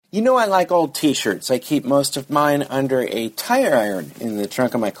You know I like old t-shirts. I keep most of mine under a tire iron in the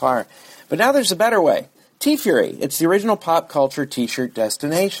trunk of my car. But now there's a better way. T-Fury. It's the original pop culture t-shirt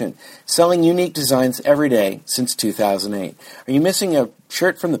destination, selling unique designs every day since 2008. Are you missing a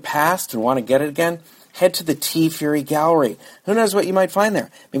shirt from the past and want to get it again? Head to the T-Fury Gallery. Who knows what you might find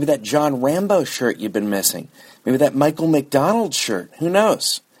there? Maybe that John Rambo shirt you've been missing. Maybe that Michael McDonald shirt. Who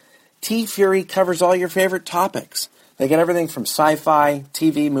knows? T-Fury covers all your favorite topics. They get everything from sci-fi,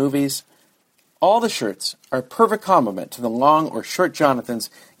 TV, movies. All the shirts are a perfect complement to the long or short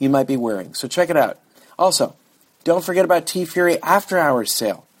Jonathans you might be wearing, so check it out. Also, don't forget about T-Fury After Hours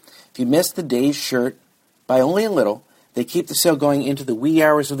sale. If you missed the day's shirt by only a little, they keep the sale going into the wee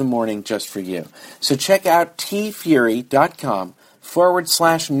hours of the morning just for you. So check out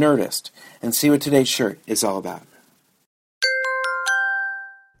tfury.com/Nerdist and see what today's shirt is all about.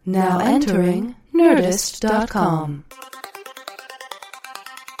 Now entering Nerdist.com.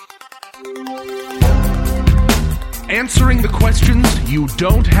 Answering the questions you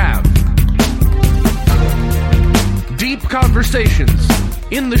don't have. Deep conversations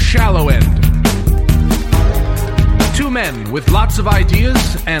in the shallow end. Two men with lots of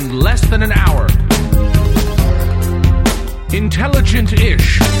ideas and less than an hour.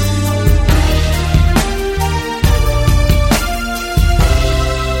 Intelligent-ish.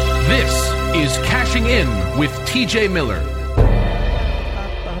 This is Cashing In with TJ Miller.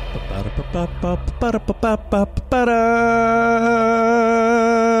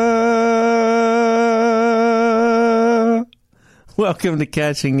 Welcome to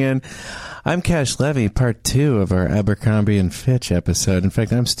Cashing In. I'm Cash Levy, part 2 of our Abercrombie and Fitch episode. In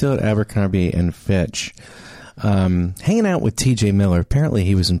fact, I'm still at Abercrombie and Fitch, hanging out with TJ Miller. Apparently,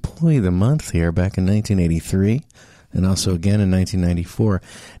 he was Employee of the Month here back in 1983. And also again in 1994.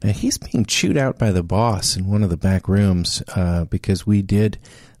 Now, he's being chewed out by the boss in one of the back rooms because we did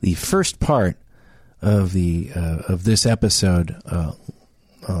the first part of this episode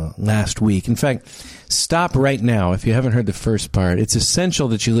last week. In fact, stop right now if you haven't heard the first part. It's essential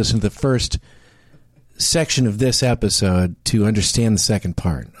that you listen to the first section of this episode to understand the second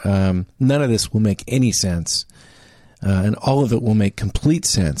part. None of this will make any sense, and all of it will make complete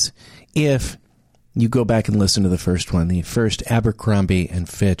sense if you go back and listen to the first one, the first Abercrombie and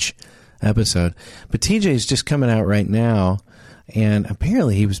Fitch episode. But TJ's just coming out right now, and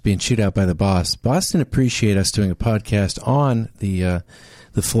apparently he was being chewed out by the boss. The boss didn't appreciate us doing a podcast on the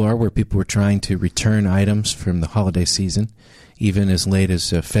floor where people were trying to return items from the holiday season, even as late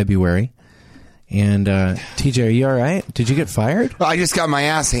as February. And TJ, are you all right? Did you get fired? Well, I just got my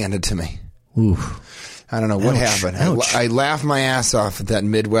ass handed to me. Ooh. I don't know what happened. I laughed my ass off at that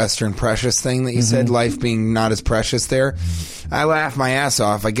Midwestern precious thing that you said, life being not as precious there. I laughed my ass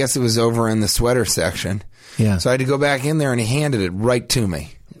off. I guess it was over in the sweater section. Yeah. So I had to go back in there, and he handed it right to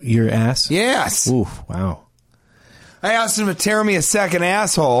me. Your ass? Yes. Ooh, wow. I asked him to tear me a second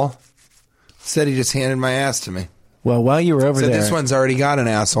asshole. Said he just handed my ass to me. Well, while you were over there... this one's already got an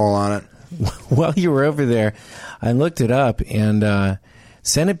asshole on it. While you were over there, I looked it up, and...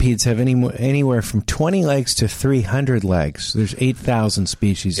 centipedes have anywhere from 20 legs to 300 legs. There's 8,000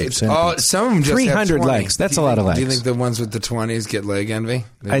 species of centipedes. Some of them just 300 have 20. legs. That's a lot of legs. Do you think the ones with the 20s get leg envy?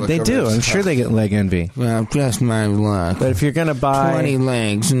 They do. I'm sure they get leg envy. Well, just my luck. But if you're going to buy 20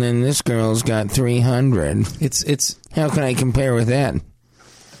 legs, and then this girl's got 300. It's how can I compare with that?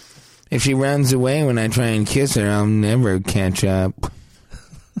 If she runs away when I try and kiss her, I'll never catch up.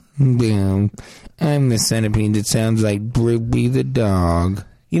 I'm the centipede that sounds like Droopy the dog.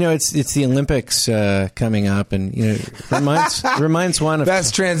 You know, it's the Olympics coming up, and you know, reminds one of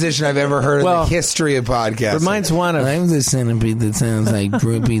best transition I've ever heard in the history of podcasting. Reminds one of I'm the centipede that sounds like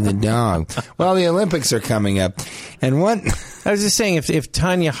Droopy the dog. Well, the Olympics are coming up, and what I was just saying, if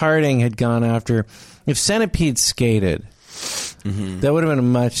Tanya Harding had gone after, if centipedes skated, that would have been a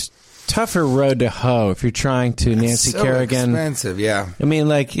much tougher road to hoe if you're trying to Nancy Kerrigan. Expensive, yeah. I mean,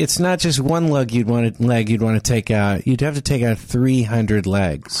 like, it's not just one leg you'd want to take out. You'd have to take out 300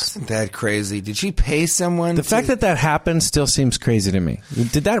 legs. Isn't that crazy? Did she pay someone? The fact that happened still seems crazy to me.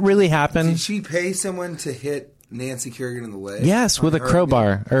 Did that really happen? Did she pay someone to hit Nancy Kerrigan in the leg? Yes, with a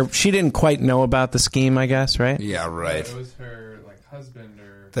crowbar. Or she didn't quite know about the scheme, I guess, right? Yeah, right. It was her husband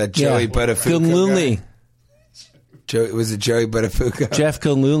or that Joey Buttafuoco guy. Was it Joey Buttafuoco? Jeff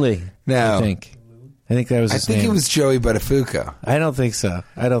Gillooly. No. I think that was his name. I think it was Joey Buttafuoco. I don't think so.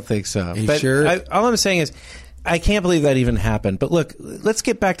 Are you sure? All I'm saying is, I can't believe that even happened. But look, let's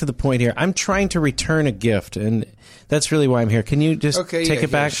get back to the point here. I'm trying to return a gift, and that's really why I'm here. Can you just take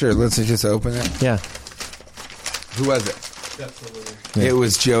it back? Sure. Let's just open it. Yeah. Who was it? Definitely. It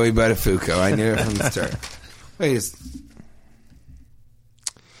was Joey Buttafuoco. I knew it from the start. Wait,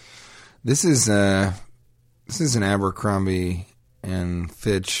 This is an Abercrombie and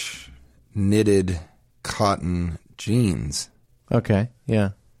Fitch knitted cotton jeans. Okay, yeah.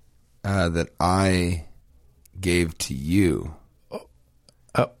 That I gave to you.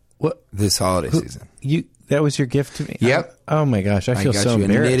 What? This holiday season. That was your gift to me? Yep. Oh my gosh, I feel so you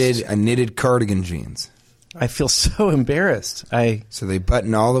embarrassed. a knitted cardigan jeans. I feel so embarrassed. So they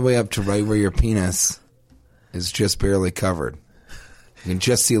button all the way up to right where your penis is just barely covered. You can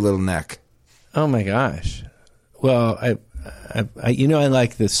just see a little neck. Oh my gosh. Well, I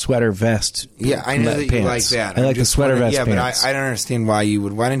like the sweater vest. Yeah, I know that pants. you like that. I like the sweater vest pants. Yeah, but I don't understand why you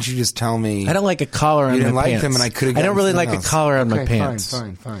would. Why didn't you just tell me? I don't like a collar on my pants. You didn't like them, and I could have. I don't really like a collar on my pants.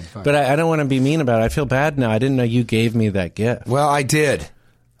 Fine. But I don't want to be mean about it. I feel bad now. I didn't know you gave me that gift. Well, I did.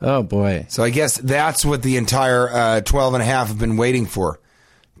 Oh boy. So I guess that's what the entire 12 and a half have been waiting for,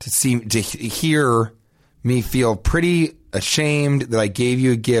 to hear me feel pretty ashamed that I gave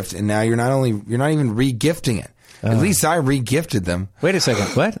you a gift, and now you're not even re-gifting it. At least I re-gifted them. Wait a second.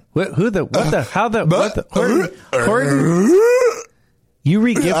 What? Horton? You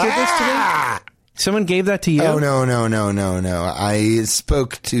re-gifted this to me? Someone gave that to you? Oh, no. I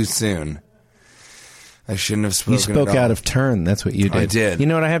spoke too soon. I shouldn't have spoken. You spoke at all. out of turn. That's what you did. I did. You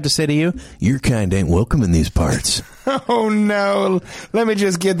know what I have to say to you? Your kind ain't welcome in these parts. Oh, no. Let me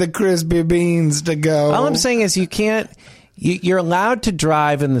just get the crispy beans to go. All I'm saying is you're allowed to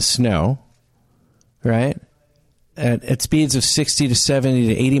drive in the snow, right? At speeds of 60 to 70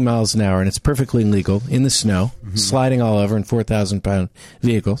 to 80 miles an hour, and it's perfectly legal in the snow, sliding all over in 4,000-pound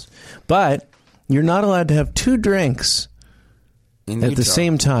vehicles. But you're not allowed to have 2 drinks at the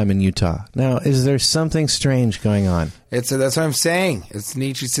same time in Utah. Now, is there something strange going on? That's what I'm saying.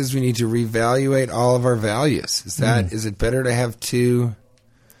 Nietzsche says we need to reevaluate all of our values. Is it better to have 2?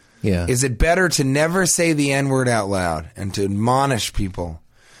 Yeah. Is it better to never say the N-word out loud and to admonish people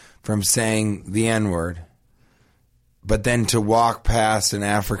from saying the N-word, but then to walk past an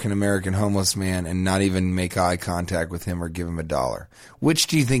African-American homeless man and not even make eye contact with him or give him $1? Which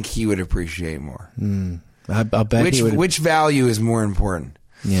do you think he would appreciate more? I'll bet he would. Which value is more important?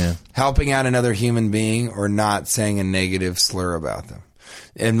 Yeah. Helping out another human being or not saying a negative slur about them?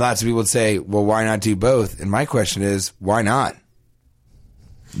 And lots of people would say, well, why not do both? And my question is, why not?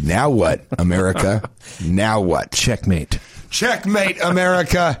 Now what, America? Now what? Checkmate. Checkmate,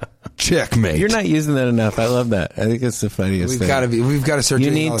 America. Checkmate. You're not using that enough. I love that. I think it's the funniest thing. We've got to start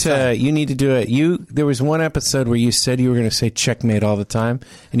doing it all the time. You need to do it. There was one episode where you said you were going to say checkmate all the time,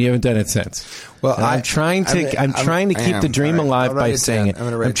 and you haven't done it since. Well, I'm trying to keep the dream alive by saying it.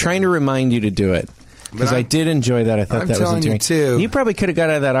 I'm trying to remind you to do it. Because I did enjoy that. I thought that was endearing. Too. You probably could have got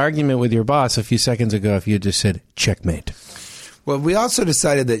out of that argument with your boss a few seconds ago if you had just said checkmate. Well, we also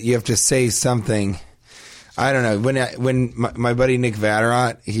decided that you have to say something. I don't know. When my buddy Nick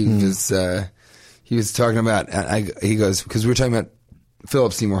Vatterott, he was talking about. He goes, because we were talking about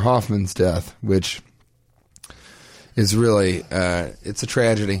Philip Seymour Hoffman's death, which is really it's a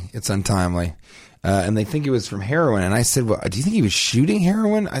tragedy. It's untimely, and they think it was from heroin. And I said, well, do you think he was shooting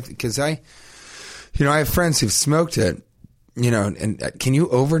heroin? Because I have friends who've smoked it. And can you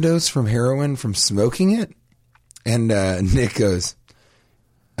overdose from heroin from smoking it? And Nick goes,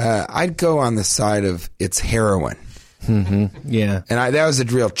 I'd go on the side of it's heroin. Mm-hmm. Yeah. And that was a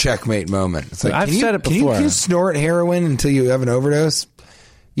real checkmate moment. It's like, I've said it before. Can you snort heroin until you have an overdose?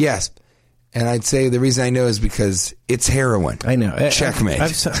 Yes. And I'd say the reason I know is because it's heroin. I know. Checkmate.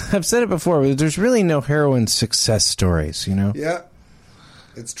 I've said it before. There's really no heroin success stories, Yeah.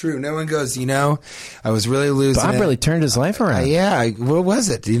 It's true. No one goes, I was really losing Bob really turned his life around. What was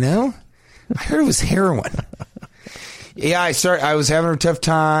it? I heard it was heroin. Yeah, I was having a tough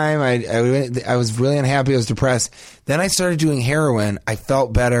time. I was really unhappy. I was depressed. Then I started doing heroin. I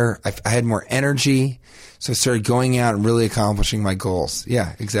felt better. I had more energy. So I started going out and really accomplishing my goals.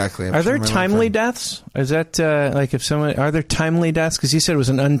 Yeah, exactly. Are there timely deaths? Is that are there timely deaths? Because you said it was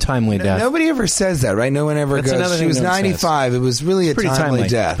an untimely death. Nobody ever says that, right? No one ever goes, she was 95. It was really a timely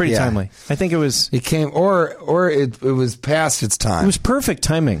death. Pretty timely. I think it was. It came, or it was past its time. It was perfect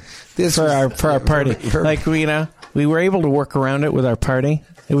timing for our party. We were able to work around it with our party.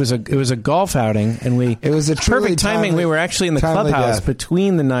 It was a golf outing, and it was a perfect timing. We were actually in the clubhouse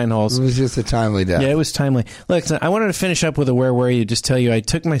between the 9 holes. It was just a timely death. Yeah, it was timely. Look, I wanted to finish up with a where were you? Just tell you, I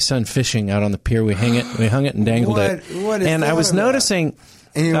took my son fishing out on the pier. We hung it and dangled it. And I was noticing.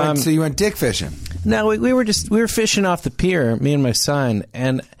 And so you went dick fishing? No, we were fishing off the pier, me and my son,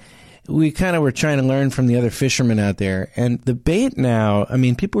 and we kind of were trying to learn from the other fishermen out there. And the bait now,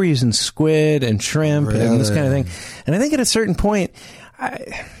 people were using squid and shrimp and this kind of thing. And I think at a certain point,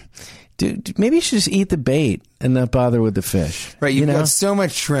 Dude, maybe you should just eat the bait and not bother with the fish. Right, you've got so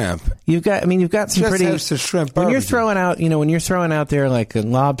much shrimp. You've got some just pretty have some shrimp when you're barbecue. throwing out there like a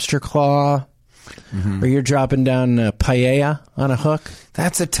lobster claw, or you're dropping down paella on a hook.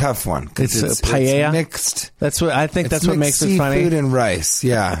 That's a tough one. It's paella. It's mixed. That's what I think. That's what makes seafood it funny. Seafood and rice.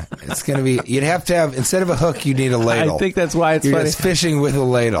 Yeah, it's gonna be. You'd have to have instead of a hook, you need a ladle. I think that's why it's You're funny. just fishing with a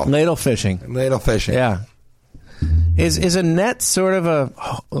ladle. Ladle fishing. Ladle fishing. Yeah. Is a net sort of a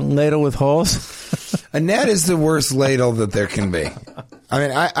ladle with holes? A net is the worst ladle that there can be. I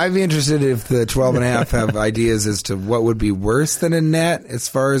mean, I'd be interested if the 12 and a half have ideas as to what would be worse than a net as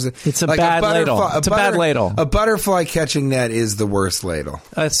far as... It's a bad ladle. It's a bad ladle. A butterfly catching net is the worst ladle.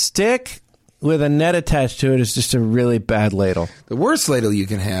 A stick with a net attached to it is just a really bad ladle. The worst ladle you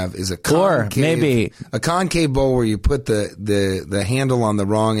can have is a concave, a concave bowl where you put the handle on the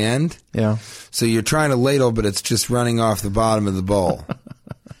wrong end. Yeah. So you're trying to ladle, but it's just running off the bottom of the bowl.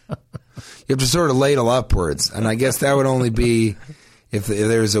 You have to sort of ladle upwards, and I guess that would only be if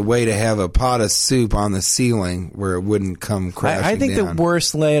there's a way to have a pot of soup on the ceiling where it wouldn't come crashing I think down. the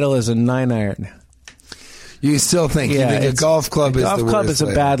worst ladle is a 9-iron. You still think? Yeah, you think a golf club is the worst? Golf club is a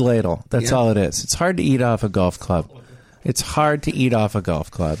ladle. bad ladle. That's Yeah. all it is. It's hard to eat off a golf club. It's hard to eat off a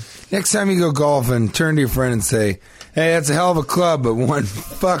golf club. Next time you go golfing, turn to your friend and say, "Hey, that's a hell of a club, but one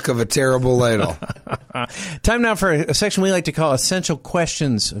fuck of a terrible ladle." Time now for a section we like to call Essential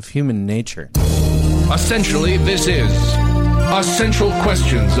Questions of Human Nature. Essentially, this is Essential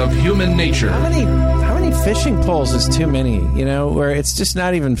Questions of Human Nature. How many fishing poles is too many, where it's just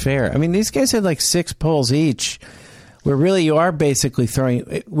not even fair? I mean, these guys had like 6 poles each, where really you are basically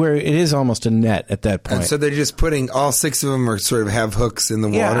throwing, where it is almost a net at that point. And so they're just putting all 6 of them or sort of have hooks in the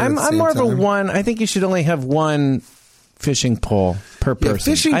water. Yeah, I'm at the more same of a time? one. I think you should only have one fishing pole per person.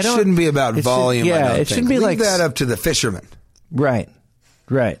 Yeah, fishing shouldn't be about volume. It shouldn't be Leave like that up to the fishermen. Right.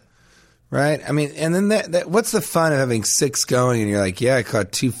 Right? I mean, and then that what's the fun of having 6 going and you're like, yeah, I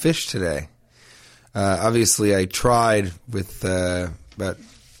caught 2 fish today. Obviously, I tried with about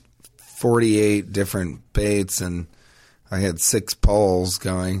 48 different baits and I had 6 poles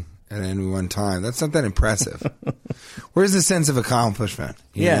going at any one time. That's not that impressive. Where's the sense of accomplishment?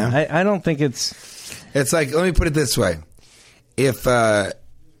 You know? I don't think it's... It's like, let me put it this way. If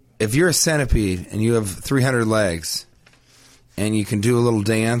you're a centipede and you have 300 legs... and you can do a little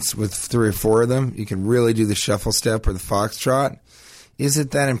dance with 3 or 4 of them, you can really do the shuffle step or the foxtrot. Is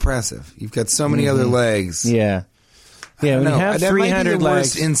it that impressive? You've got so many other legs. Yeah. Yeah, when you have that 300 might be the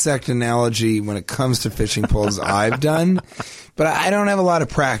legs... worst insect analogy when it comes to fishing poles I've done, but I don't have a lot of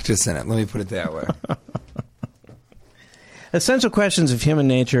practice in it. Let me put it that way. Essential Questions of Human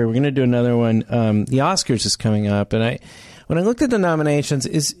Nature. We're going to do another one. The Oscars is coming up, and when I looked at the nominations,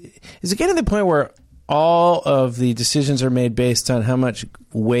 is it getting to the point where all of the decisions are made based on how much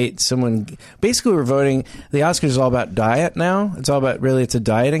weight someone... Basically, we're voting... The Oscars is all about diet now. It's all about... Really, it's a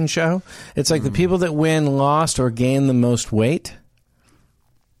dieting show. It's like the people that win lost or gained the most weight.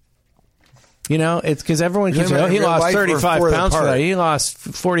 It's because everyone keeps saying, he lost 35 pounds for that. He lost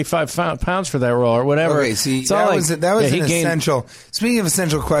 45 pounds for that role or whatever. Okay, see, it's that all was an essential... Speaking of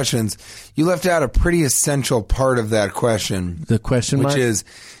essential questions, you left out a pretty essential part of that question. The question mark? Which is...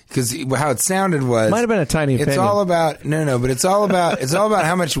 Because how it sounded was... Might have been a tiny opinion. It's all about... No, but it's all about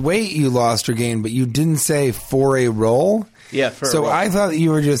how much weight you lost or gained, but you didn't say for a role. Yeah, for a So role. I thought that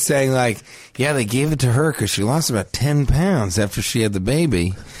you were just saying like, yeah, they gave it to her because she lost about 10 pounds after she had the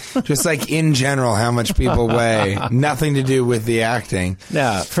baby. Just like in general, how much people weigh. Nothing to do with the acting.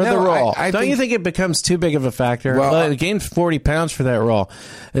 Yeah, for the role. Don't you think it becomes too big of a factor? Well, it gained 40 pounds for that role.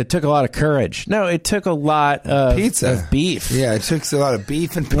 It took a lot of courage. No, it took a lot of pizza. Of beef. Yeah, it took a lot of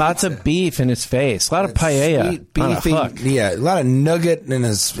beef and pizza. Lots of beef in his face. A lot of paella. Sweet beefy, yeah, a lot of nugget in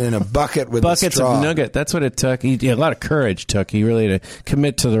a bucket with buckets a straw. of nugget. That's what it took. A lot of courage took. He really had to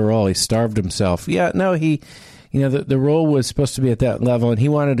commit to the role. He starved himself. Yeah, no, he... the role was supposed to be at that level, and he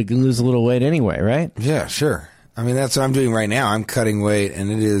wanted to lose a little weight anyway, right? Yeah, sure. I mean, that's what I'm doing right now. I'm cutting weight,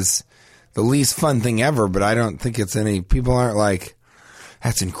 and it is the least fun thing ever, but I don't think it's any... People aren't like,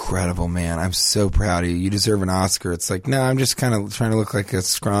 that's incredible, man. I'm so proud of you. You deserve an Oscar. It's like, no, I'm just kind of trying to look like a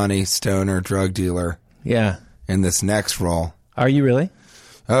scrawny stoner drug dealer. Yeah. In this next role. Are you really?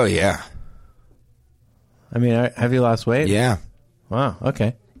 Oh, yeah. I mean, have you lost weight? Yeah. Wow,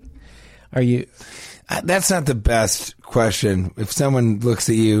 okay. Are you... That's not the best question. If someone looks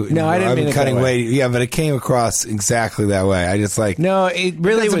at you, no, I didn't mean it cutting that way. weight. Yeah, but it came across exactly that way. I just like no, it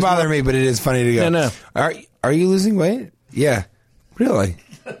really doesn't bother me, but it is funny to go. No. Are you losing weight? Yeah, really.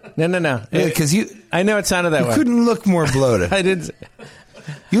 No. Because I know it sounded that way. You couldn't look more bloated. I didn't.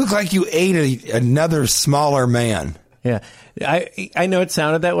 You look like you ate another smaller man. Yeah. I know it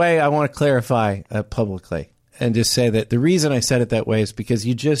sounded that way. I want to clarify publicly and just say that the reason I said it that way is because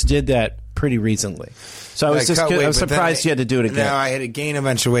you just did that pretty recently. So I was surprised you had to do it again. No, I had to gain a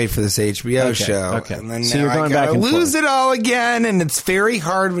bunch of weight for this HBO show. Okay. And then so now you're going I back and lose forth. it all again, and it's very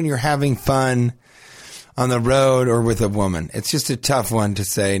hard when you're having fun on the road or with a woman. It's just a tough one to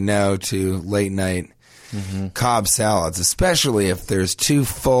say no to late night Cobb salads, especially if there's 2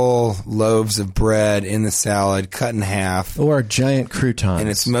 full loaves of bread in the salad cut in half. Or giant croutons. And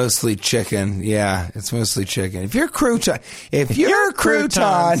it's mostly chicken. Yeah, it's mostly chicken. If your crouton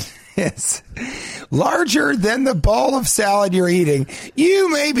is larger than the bowl of salad you're eating, you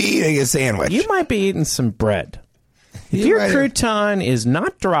may be eating a sandwich. You might be eating some bread. If your crouton is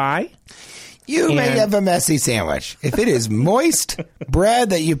not dry... You may have a messy sandwich. If it is moist bread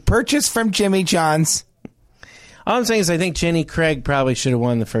that you purchased from Jimmy John's. All I'm saying is I think Jenny Craig probably should have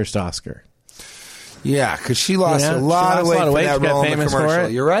won the first Oscar. Yeah, because she lost a lot of weight for that role in the commercial.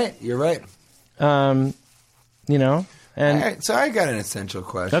 You're right. And all right, so I got an essential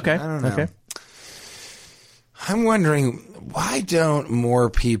question. Okay. I don't know. Okay. I'm wondering, why don't more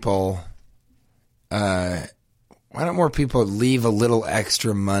people leave a little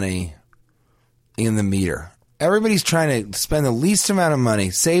extra money in the meter? Everybody's trying to spend the least amount of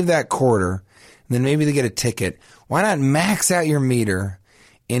money, save that quarter, and then maybe they get a ticket. Why not max out your meter?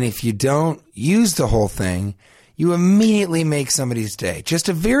 And if you don't use the whole thing, you immediately make somebody's day. Just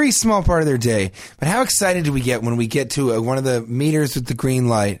a very small part of their day. But how excited do we get when we get to one of the meters with the green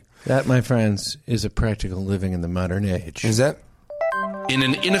light? That, my friends, is a practical living in the modern age. Is that? In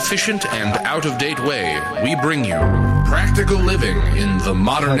an inefficient and out-of-date way, we bring you practical living in the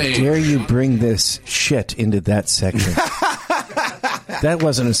modern age. How dare you bring this shit into that section? That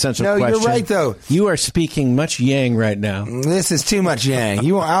wasn't an essential question. No, you're right, though. You are speaking much yang right now. This is too much yang.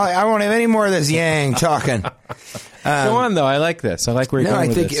 I won't have any more of this yang talking. Go on, though. I like this. I like where you're going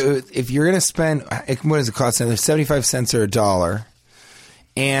with this. I think if you're going to spend, what does it cost? 75 cents or $1.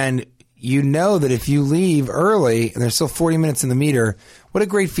 And you know that if you leave early and there's still 40 minutes in the meter, what a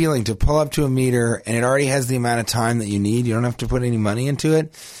great feeling to pull up to a meter and it already has the amount of time that you need. You don't have to put any money into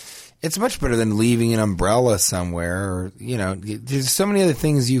it. It's much better than leaving an umbrella somewhere, or, there's so many other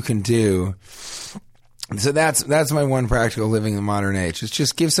things you can do. So that's my one practical living in the modern age. It's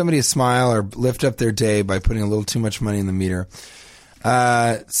just give somebody a smile or lift up their day by putting a little too much money in the meter.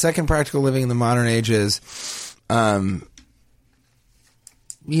 Second practical living in the modern age is,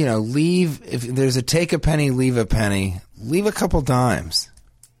 leave, if there's a take a penny, leave a penny, leave a couple dimes.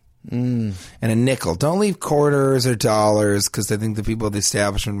 And a nickel. Don't leave quarters or dollars, because I think the people at the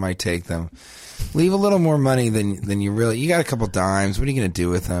establishment might take them. Leave a little more money than you really. You got a couple dimes. What are you going to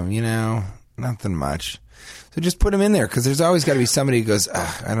do with them? Nothing much. So just put them in there, because there's always got to be somebody who goes,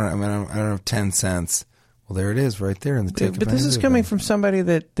 I don't have 10 cents. Well, there it is, right there in the ticket. But this is coming from somebody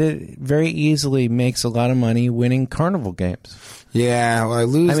that very easily makes a lot of money winning carnival games. Yeah, well, I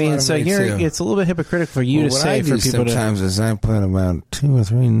lose. I mean, so it's a little bit hypocritical for you to say for people to. Sometimes is I put about 2 or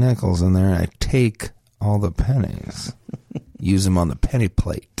 3 nickels in there. And I take all the pennies, use them on the penny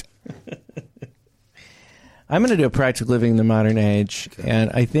plate. I'm going to do a practical living in the modern age, and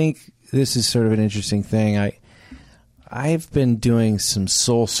I think this is sort of an interesting thing. I've been doing some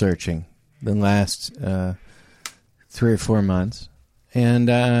soul searching the last 3 or 4 months, and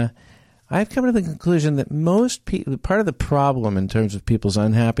I've come to the conclusion that most people, part of the problem in terms of people's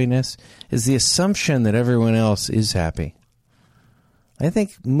unhappiness is the assumption that everyone else is happy. I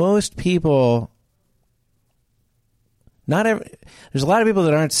think most people, there's a lot of people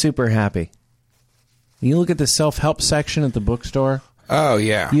that aren't super happy. You look at the self-help section at the bookstore. Oh,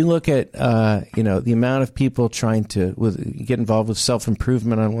 yeah. You look at, the amount of people trying to get involved with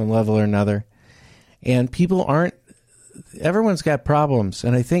self-improvement on one level or another. And everyone's got problems.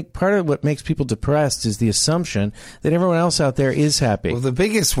 And I think part of what makes people depressed is the assumption that everyone else out there is happy. Well, the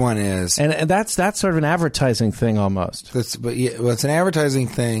biggest one is... And that's sort of an advertising thing almost. It's an advertising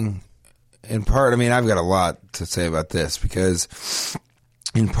thing in part. I mean, I've got a lot to say about this, because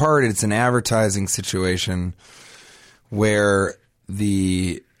in part it's an advertising situation where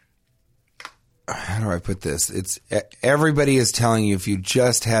how do I put this? It's everybody is telling you if you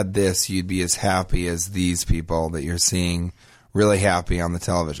just had this, you'd be as happy as these people that you're seeing really happy on the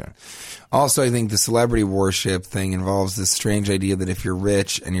television. Also, I think the celebrity worship thing involves this strange idea that if you're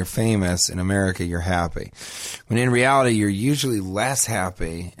rich and you're famous in America, you're happy. When in reality, you're usually less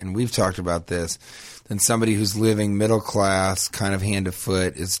happy, and we've talked about this, than somebody who's living middle class, kind of hand to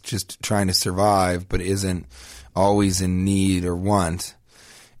foot, is just trying to survive, but isn't always in need or want.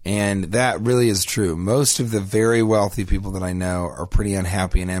 And that really is true. Most of the very wealthy people that I know are pretty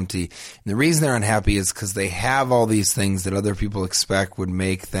unhappy and empty. And the reason they're unhappy is because they have all these things that other people expect would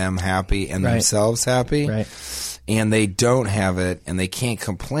make them happy and themselves happy. Right. And they don't have it, and they can't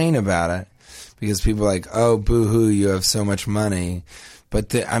complain about it because people are like, oh, boo-hoo, you have so much money.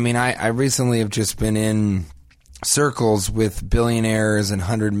 But, I recently have just been in circles with billionaires and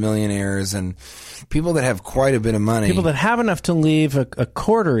 100 millionaires and people that have quite a bit of money. People that have enough to leave a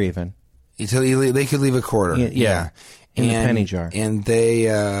quarter even. They could leave a quarter. Yeah. In the penny jar. And they,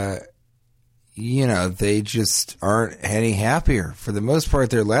 they just aren't any happier. For the most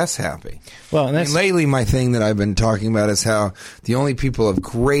part, they're less happy. Well, and lately my thing that I've been talking about is how the only thing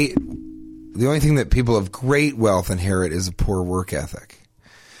that people of great wealth inherit is a poor work ethic.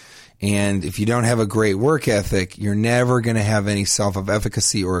 And if you don't have a great work ethic, you're never going to have any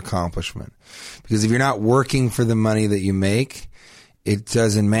self-efficacy or accomplishment. Because if you're not working for the money that you make, it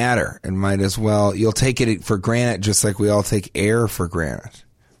doesn't matter. It might as well, you'll take it for granted just like we all take air for granted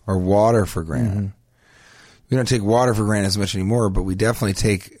or water for granted. Mm-hmm. We don't take water for granted as much anymore, but we definitely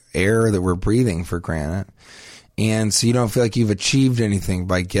take air that we're breathing for granted. And so you don't feel like you've achieved anything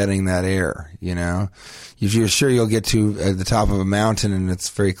by getting that air, You're sure you'll get to the top of a mountain and it's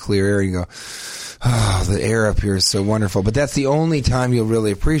very clear air. You go, oh, the air up here is so wonderful. But that's the only time you'll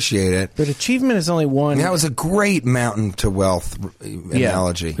really appreciate it. But achievement is only one. That was a great mountain to wealth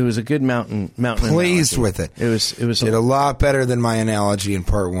analogy. It was a good mountain Pleased analogy. with it. It was did a lot better than my analogy in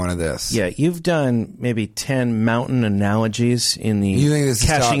part one of this. Yeah, you've done maybe 10 mountain analogies in the You think this is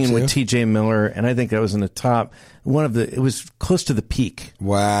Cashing top in with two? TJ Miller, and I think that was in the top. It was close to the peak.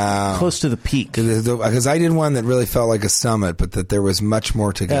 Wow. Close to the peak. Because I did one that really felt like a summit, but that there was much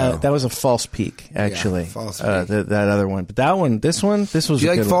more to go. That was a false peak, actually. Yeah, false peak. That other one. But this was Do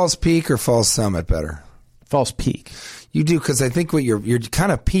you a good like false peak or false summit better? False peak. You do, because I think what you're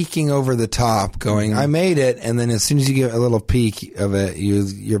kind of peeking over the top, going, I made it, and then as soon as you get a little peek of it,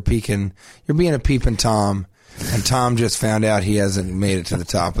 you're peeking. You're being a peeping Tom, and Tom just found out he hasn't made it to the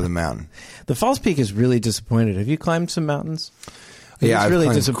top of the mountain. The false peak is really disappointed. Have you climbed some mountains? Yeah, it's really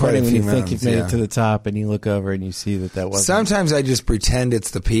I've climbed disappointing when you think you've made yeah. it to the top, and you look over and you see that wasn't. Sometimes I just pretend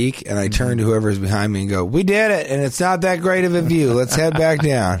it's the peak, and I turn to whoever's behind me and go, "We did it, and it's not that great of a view. Let's head back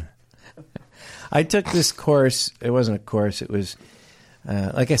down." I took this course. It wasn't a course. It was,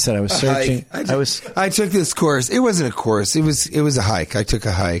 like I said, I was searching. I took this course. It wasn't a course. It was a hike. I took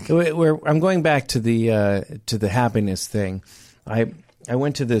a hike. I'm going back to the happiness thing. I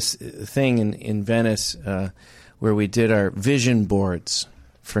went to this thing in Venice where we did our vision boards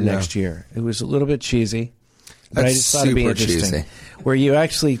for next year. It was a little bit cheesy, but I just thought it'd be interesting. Cheesy. Where you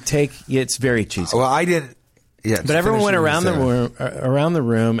actually it's very cheesy. Well, I did. Yeah, but everyone went around the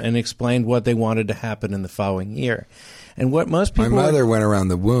room and explained what they wanted to happen in the following year. And what most people... My mother went around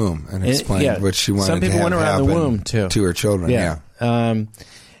the womb and explained what she wanted to have happen. Some people went around the womb, too. To her children, yeah.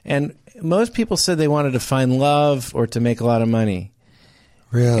 And most people said they wanted to find love or to make a lot of money.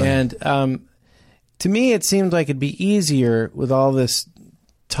 Really? And to me, it seemed like it'd be easier with all this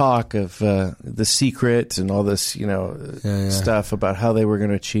talk of The Secret and all this, stuff about how they were going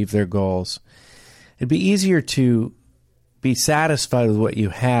to achieve their goals. It'd be easier to be satisfied with what you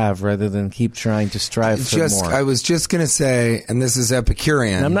have rather than keep trying to strive for more. I was just going to say, and this is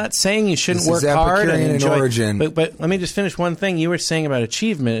Epicurean. And I'm not saying you shouldn't work hard and enjoy. Origin. But let me just finish one thing. You were saying about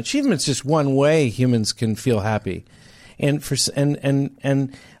achievement. Achievement's just one way humans can feel happy. And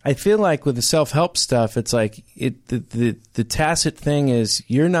I feel like with the self-help stuff, it's like the tacit thing is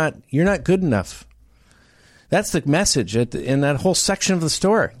you're not good enough. That's the message in that whole section of the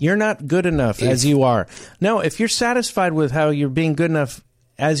store. You're not good enough as you are. No, if you're satisfied with how you're being good enough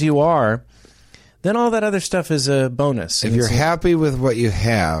as you are, then all that other stuff is a bonus. If you're happy with what you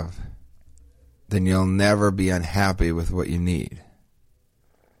have, then you'll never be unhappy with what you need.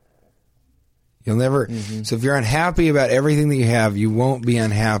 You'll never. Mm-hmm. So if you're unhappy about everything that you have, you won't be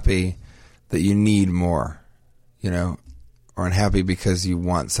unhappy that you need more, or unhappy because you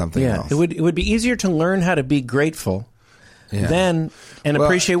want something else. It would be easier to learn how to be grateful then and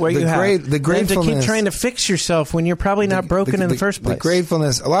appreciate what you have. The gratefulness, than to keep trying to fix yourself when you're probably not broken in the first place. The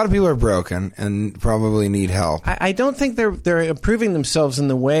gratefulness. A lot of people are broken and probably need help. I don't think they're improving themselves in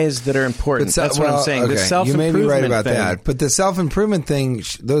the ways that are important. That's what I'm saying. Okay. The self-improvement you may be right about thing. that. But the self-improvement thing,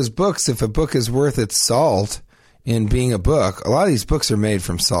 those books, if a book is worth its salt in being a book, a lot of these books are made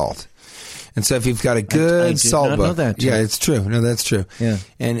from salt. And so if you've got a good salt book, know that, yeah, it's true. No, that's true. Yeah.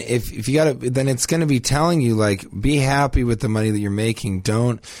 And if you got then it's going to be telling you, like, be happy with the money that you're making.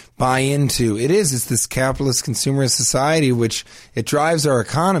 Don't buy into it's this capitalist consumerist society, which it drives our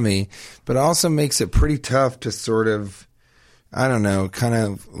economy, but also makes it pretty tough to sort of I don't know, kind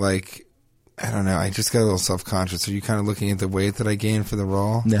of like, I don't know. I just got a little self-conscious. Are you kind of looking at the weight that I gained for the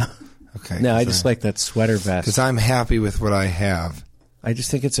role? No. Okay. No, I just like that sweater vest. Because I'm happy with what I have. I just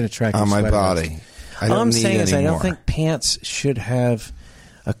think it's an attractive on my sweater body. vest. I don't all I'm need saying is I anymore. don't think pants should have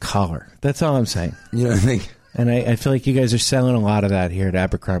a collar. That's all I'm saying. You don't think? And I feel like you guys are selling a lot of that here at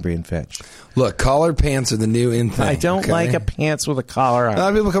Abercrombie and Fitch. Look, collared pants are the new in thing. I don't like a pants with a collar on. A lot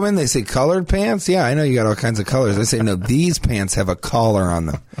of people come in, they say colored pants. Yeah, I know you got all kinds of colors. I say, no, these pants have a collar on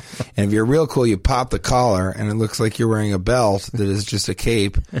them. And if you're real cool, you pop the collar, and it looks like you're wearing a belt that is just a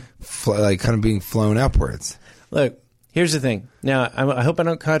cape, like kind of being flown upwards. Look, here's the thing. Now, I hope I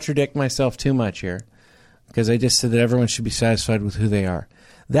don't contradict myself too much here, because I just said that everyone should be satisfied with who they are.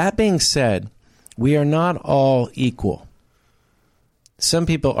 That being said, we are not all equal. Some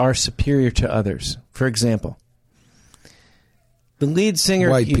people are superior to others. For example, the lead singer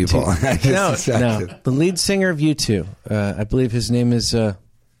White of U2. people. No. The lead singer of U2, I believe his name is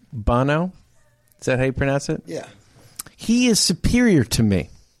Bono. Is that how you pronounce it? Yeah. He is superior to me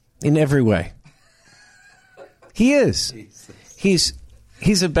in every way. He is.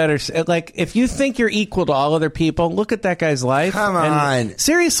 He's a better, like, if you think you're equal to all other people, look at that guy's life. Come on.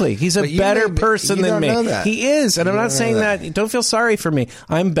 Seriously, he's a better person you than don't me. know that. He is, and I'm not saying that. Don't feel sorry for me.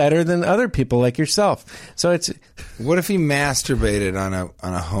 I'm better than other people like yourself. So it's. What if he masturbated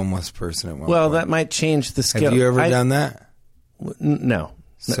on a homeless person at one point? Well, that might change the skill. Have you ever done that? No.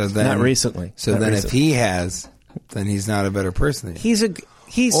 So then, not recently. So Not then recently. if he has, then he's not a better person than you.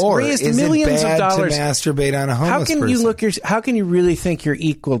 He's or raised is millions it bad of dollars. to masturbate on a homeless person? How can you really think you're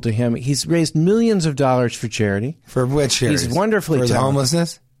equal to him? He's raised millions of dollars for charity. For which charities? He's wonderfully for the talented.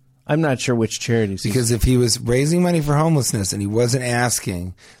 homelessness? I'm not sure which charities. Because if he was raising money for homelessness and he wasn't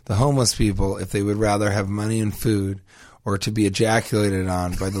asking the homeless people if they would rather have money and food or to be ejaculated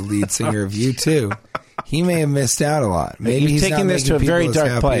on by the lead singer of U2, he may have missed out a lot. Maybe You're he's taking not this to a making very people as dark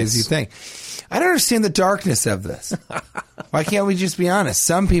happy place. as you think. I don't understand the darkness of this. Why can't we just be honest?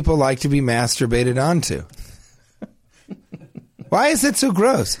 Some people like to be masturbated onto. Why is it so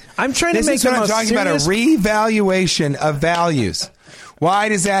gross? I'm trying This to make is what the I'm most talking about, a serious- revaluation of values. Why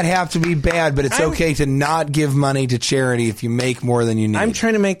does that have to be bad, but it's okay to not give money to charity if you make more than you need? I'm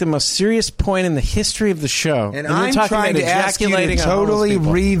trying to make the most serious point in the history of the show. and we're I'm talking trying about to ask you to ejaculating on homeless totally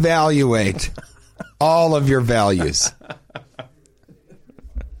people. reevaluate all of your values.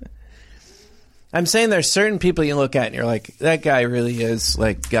 I'm saying there's certain people you look at and you're like, that guy really is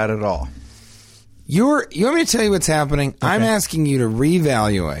like got it all. You want me to tell you what's happening? I'm asking you to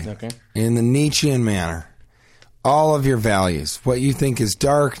reevaluate in the Nietzschean manner all of your values. What you think is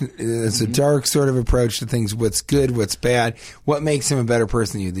dark, it's a dark sort of approach to things. What's good, what's bad. What makes him a better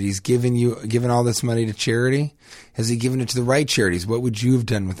person than you? That he's given all this money to charity? Has he given it to the right charities? What would you have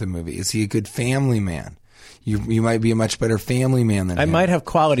done with the movie? Is he a good family man? You might be a much better family man than him. I might have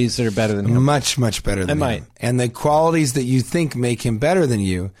qualities that are better than him. Much, much better than him. might. And the qualities that you think make him better than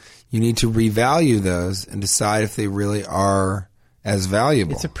you need to revalue those and decide if they really are as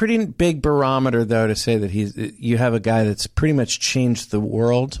valuable. It's a pretty big barometer, though, to say that you have a guy that's pretty much changed the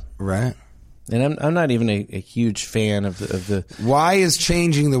world. Right. And I'm not even a huge fan of the. Why is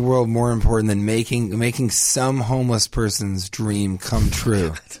changing the world more important than making some homeless person's dream come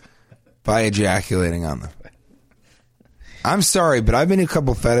true by ejaculating on them? I'm sorry, but I've been to a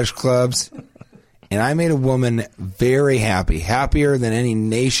couple fetish clubs, and I made a woman very happy, happier than any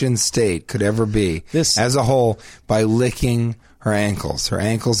nation state could ever be as a whole, by licking her ankles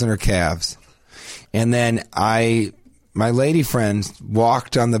and her calves. And then my lady friend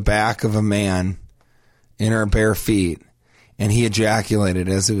walked on the back of a man in her bare feet, and he ejaculated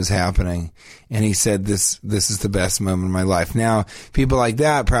as it was happening. And he said, this is the best moment of my life. Now, people like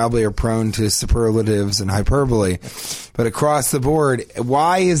that probably are prone to superlatives and hyperbole. But across the board,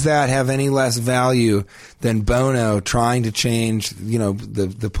 why does that have any less value than Bono trying to change,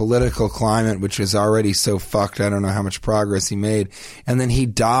 the political climate, which is already so fucked? I don't know how much progress he made. And then he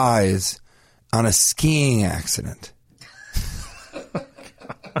dies on a skiing accident.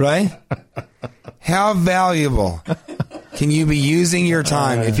 Right? How valuable can you be using your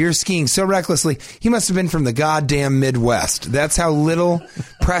time if you're skiing so recklessly? He must have been from the goddamn Midwest. That's how little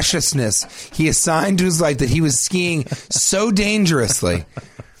preciousness he assigned to his life, that he was skiing so dangerously.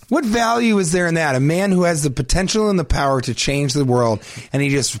 What value is there in that? A man who has the potential and the power to change the world, and he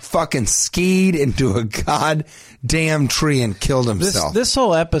just fucking skied into a goddamn tree and killed himself. This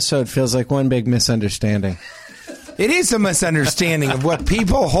whole episode feels like one big misunderstanding. It is a misunderstanding of what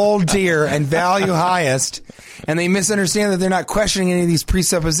people hold dear and value highest, and they misunderstand that they're not questioning any of these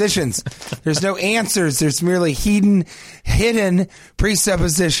presuppositions. There's no answers. There's merely hidden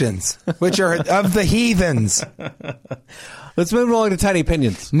presuppositions, which are of the heathens. Let's move along to Tiny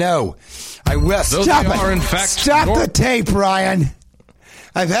Opinions. No. I will. Though Stop they it. are, in fact, Stop the tape, Ryan.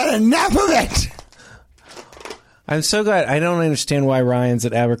 I've had enough of it. I'm so glad. I don't understand why Ryan's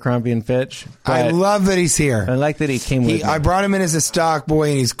at Abercrombie and Fitch. I love that he's here. I like that he came with me. I brought him in as a stock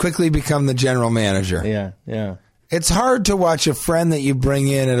boy, and he's quickly become the general manager. Yeah. It's hard to watch a friend that you bring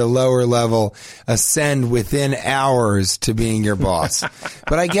in at a lower level ascend within hours to being your boss.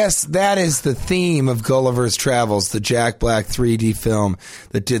 But I guess that is the theme of Gulliver's Travels, the Jack Black 3D film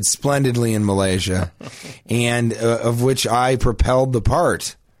that did splendidly in Malaysia, and of which I propelled the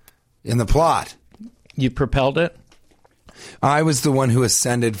part in the plot. You propelled it? I was the one who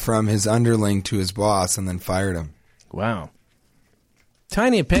ascended from his underling to his boss and then fired him. Wow.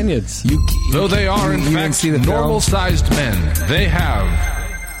 Tiny Opinions. Though they are, in you didn't fact, see the film? normal-sized men, they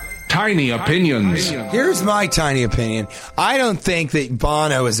have tiny opinions. Here's my tiny opinion. I don't think that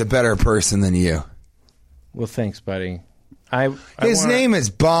Bono is a better person than you. Well, thanks, buddy. His name is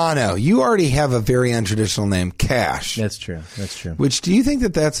Bono. You already have a very untraditional name, Cash. That's true. Which, do you think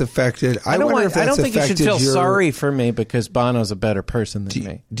that that's affected? I don't think you should feel your... sorry for me because Bono's a better person than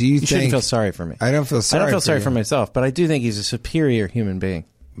me. Do you shouldn't feel sorry for me. I don't feel sorry. I don't feel sorry you. for myself, but I do think he's a superior human being.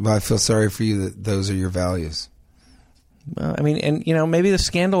 Well, I feel sorry for you that those are your values. Well, I mean, and maybe the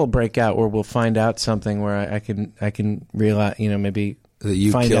scandal will break out where we'll find out something where I can realize, maybe that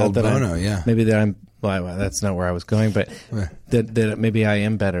you find killed out that Bono. Yeah, maybe that I'm. Well, that's not where I was going, but that maybe I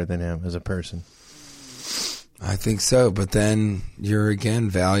am better than him as a person. I think so, but then you're again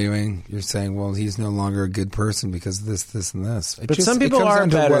valuing. You're saying, well, he's no longer a good person because of this, and this. But some people are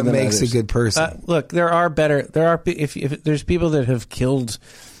better what than makes others. a good person. Look, there are if there's people that have killed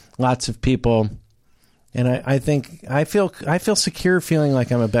lots of people, and I think I feel secure feeling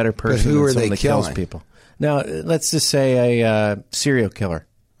like I'm a better person. But who than are someone they that killing? kills people? Now, let's just say a serial killer.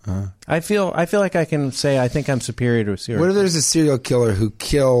 I feel like I can say I think I'm superior to a serial What killer. if there's a serial killer who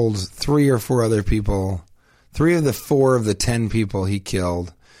killed 3 or 4 other people? 3 of the 4 of the 10 people he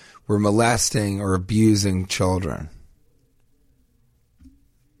killed were molesting or abusing children.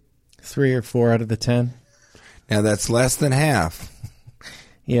 3 or 4 out of the 10? Now that's less than half.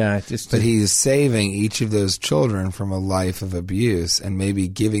 Yeah, but he is saving each of those children from a life of abuse and maybe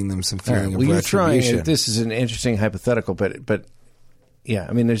giving them some feeling of retribution. This is an interesting hypothetical, but yeah,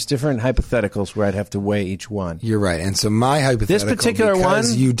 I mean, there's different hypotheticals where I'd have to weigh each one. You're right. And so my hypothetical, this particular because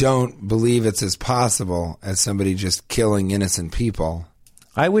one, you don't believe it's as possible as somebody just killing innocent people.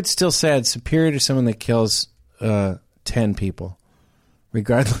 I would still say it's superior to someone that kills 10 people,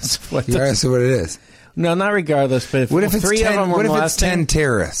 regardless of what. Regardless of what it is. No, not regardless. But if what if it's 3 of them were what if molesting? it's 10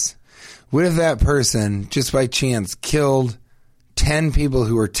 terrorists? What if that person, just by chance, killed 10 people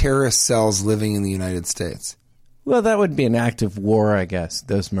who were terrorist cells living in the United States? Well, that would be an act of war, I guess,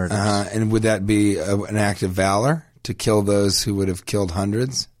 those murders. And would that be an act of valor to kill those who would have killed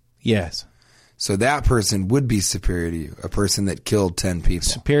hundreds? Yes. So that person would be superior to you, a person that killed 10 people.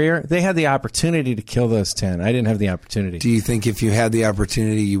 Superior? They had the opportunity to kill those 10. I didn't have the opportunity. Do you think if you had the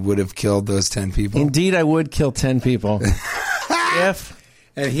opportunity, you would have killed those 10 people? Indeed, I would kill 10 people.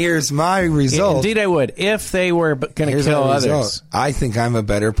 And here's my result. Indeed, I would. If they were going to kill others. I think I'm a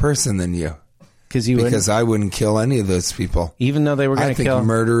better person than you. Because I wouldn't kill any of those people. Even though they were going to kill. I think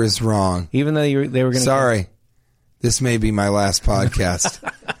murder is wrong. Even though they were going to Sorry. This may be my last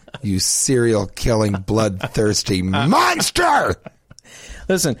podcast. You serial killing, bloodthirsty monster!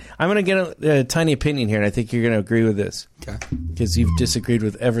 Listen, I'm going to get a tiny opinion here, and I think you're going to agree with this. Okay. Because you've disagreed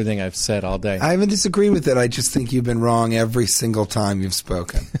with everything I've said all day. I haven't disagreed with it. I just think you've been wrong every single time you've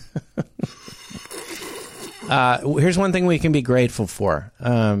spoken. Here's one thing we can be grateful for.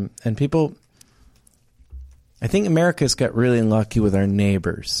 And people... I think America's got really lucky with our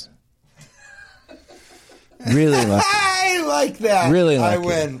neighbors. Really lucky. I like that. Really lucky. I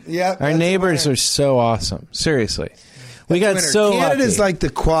win. Yep. Our neighbors are so awesome. Seriously. We got so Canada's lucky. like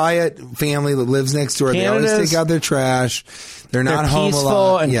the quiet family that lives next door. They always take out their trash. They're not home a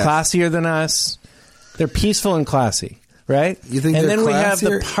lot. They're peaceful and classier than us. They're peaceful and classy, right? You think and they're then we have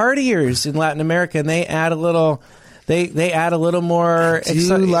the classier? partiers in Latin America, and they add a little... They add a little more.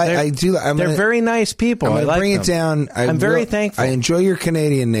 They're very nice people. I'm going to bring it down. I'm very thankful. I enjoy your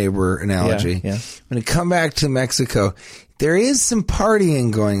Canadian neighbor analogy. Yeah. When I come back to Mexico, there is some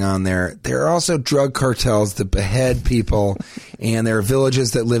partying going on there. There are also drug cartels that behead people, and there are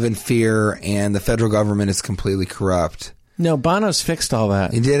villages that live in fear, and the federal government is completely corrupt. No, Bono's fixed all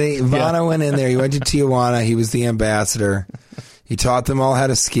that. He did. Bono went in there. He went to Tijuana. He was the ambassador. He taught them all how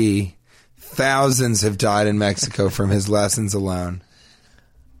to ski. Thousands have died in Mexico from his lessons alone.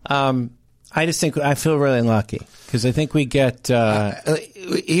 I just think I feel really lucky because I think we get.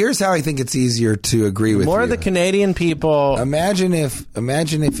 Here's how I think it's easier to agree with more you. of the Canadian people. Imagine if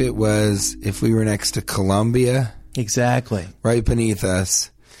we were next to Colombia, Exactly. right beneath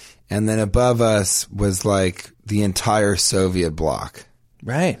us, and then above us was like the entire Soviet bloc.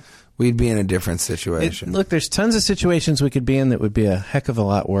 Right. We'd be in a different situation. Look, there's tons of situations we could be in that would be a heck of a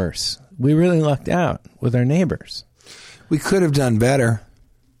lot worse. We really lucked out with our neighbors. We could have done better.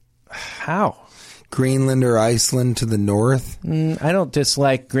 How? Greenland or Iceland to the north. I don't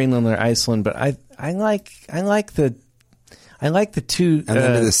dislike Greenland or Iceland, but I like the two. And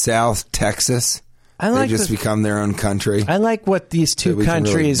then to the south, Texas. They just become their own country. I like what these two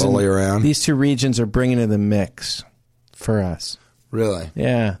countries really bully around. These two regions are bringing to the mix for us. Really?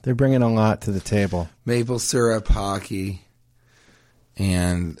 Yeah, they're bringing a lot to the table. Maple syrup, hockey,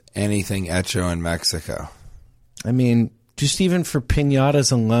 and anything hecho in Mexico. I mean, just even for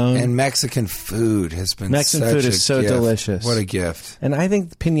piñatas alone. And Mexican food has been Mexican such food a is so gift. delicious. What a gift. And I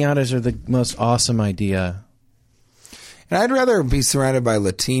think piñatas are the most awesome idea. And I'd rather be surrounded by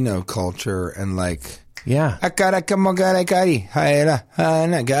Latino culture and like... Yeah.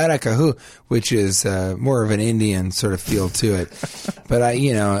 Which is more of an Indian sort of feel to it. But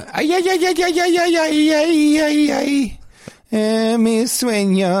mis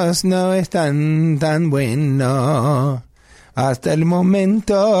sueños no están tan buenos hasta el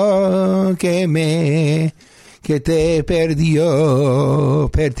momento que te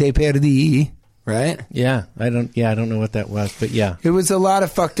perdí. Right? Yeah, I don't know what that was, but yeah. It was a lot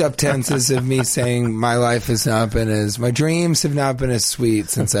of fucked up tenses of me saying my dreams have not been as sweet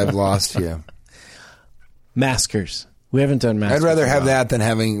since I've lost you. Maskers. We haven't done maskers. I'd rather have that than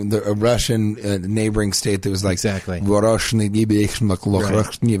having a Russian neighboring state that was like exactly. No, we're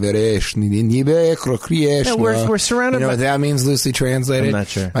surrounded. You know what that means, loosely translated? I'm not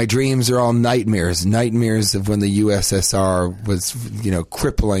sure. My dreams are all nightmares of when the USSR was,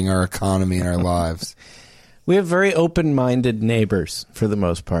 crippling our economy and our lives. We have very open-minded neighbors for the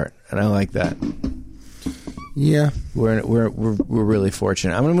most part, and I like that. Yeah, we're really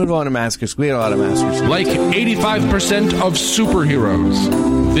fortunate. I'm going to move on to maskers. We had a lot of maskers. Like 85% of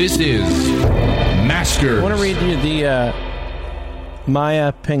superheroes, this is Maskers. I want to read you the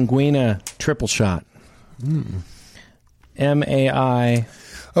Maya Penguina triple shot. M-A-I...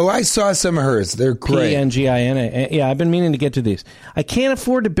 Oh, I saw some of hers. They're great. P-N-G-I-N-A. Yeah, I've been meaning to get to these. I can't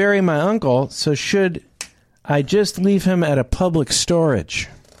afford to bury my uncle, so should I just leave him at a public storage?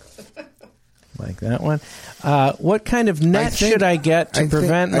 Like that one. What kind of net should I get to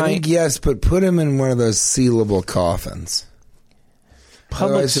prevent my... I think yes, but put him in one of those sealable coffins.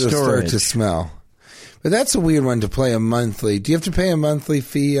 Public Otherwise it'll start storage. to smell. But that's a weird one to play a monthly. Do you have to pay a monthly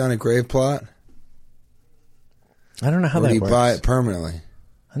fee on a grave plot? I don't know how or that do you works. buy it permanently?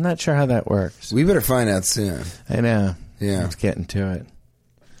 I'm not sure how that works. We better find out soon. I know. Yeah. It's getting to it.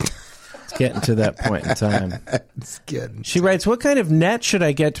 It's getting to that point in time. It's getting. She writes, what kind of net should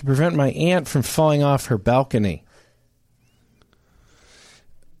I get to prevent my aunt from falling off her balcony?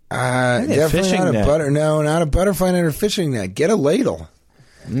 Definitely not not a butterfly net or fishing net. Get a ladle.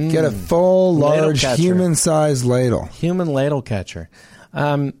 Get a full, large, human-sized ladle. Human ladle catcher.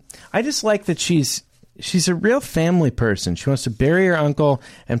 I just like that she's a real family person. She wants to bury her uncle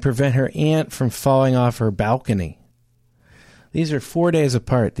and prevent her aunt from falling off her balcony. These are 4 days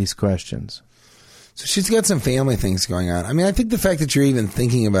apart, these questions. So she's got some family things going on. I mean, I think the fact that you're even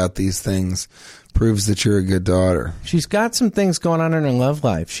thinking about these things proves that you're a good daughter. She's got some things going on in her love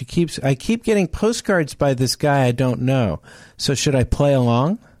life. I keep getting postcards by this guy I don't know. So should I play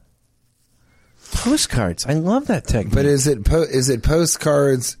along? Postcards. I love that technique. But is it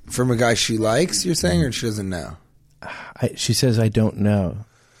postcards from a guy she likes, you're saying, or she doesn't know? She says, I don't know.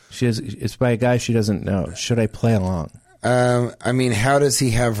 It's by a guy she doesn't know. Should I play along? I mean, how does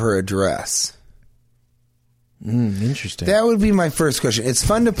he have her address? Interesting. That would be my first question. It's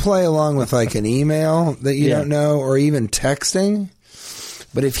fun to play along with like an email that you don't know, or even texting.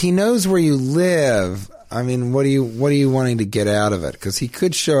 But if he knows where you live, I mean, what are you wanting to get out of it? Because he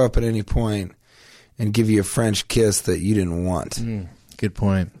could show up at any point and give you a French kiss that you didn't want. Good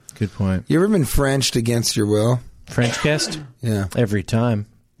point. Good point. You ever been Frenched against your will? French kissed? Yeah. Every time.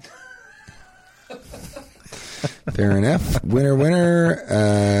 Fair enough. Winner.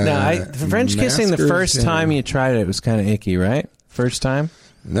 French kissing the first time you tried it was kind of icky, right? First time?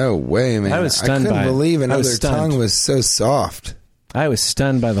 No way, man. I was stunned by it. I couldn't believe another stunned. tongue was so soft. I was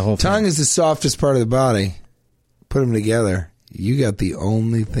stunned by the whole thing. Tongue is the softest part of the body. put them together, you got the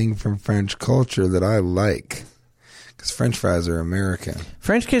only thing from French culture that I like. Because French fries are American.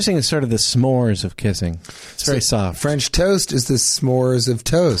 French kissing is sort of the s'mores of kissing. It's very soft. French toast is the s'mores of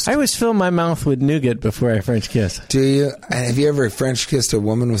toast. I always fill my mouth with nougat before I French kiss. Do you? Have you ever French kissed a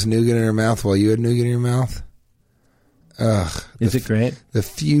woman with nougat in her mouth while you had nougat in your mouth? Ugh. Is it great? The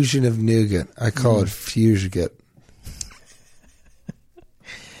fusion of nougat. I call it fusigat.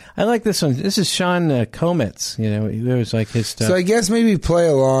 I like this one. This is Sean Kometz. You know, it was like his stuff. So I guess maybe play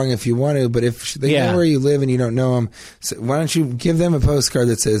along if you want to, but if they know where you live and you don't know them, so why don't you give them a postcard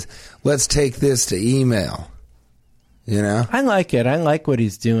that says, let's take this to email? You know? I like it. I like what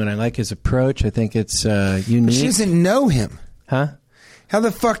he's doing. I like his approach. I think it's unique. But she doesn't know him. Huh? How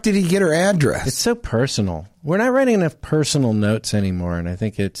the fuck did he get her address? It's so personal. We're not writing enough personal notes anymore, and I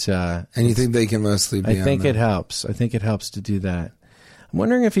think it's... and you think they can mostly be I think it helps. I think it helps to do that. I'm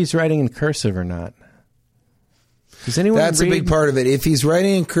wondering if he's writing in cursive or not. Does anyone That's read? a big part of it. If he's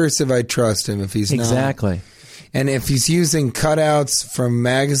writing in cursive, I trust him. If he's not... Exactly. And if he's using cutouts from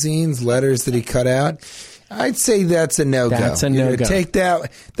magazines, letters that he cut out, I'd say that's a no-go. That's a no-go. Take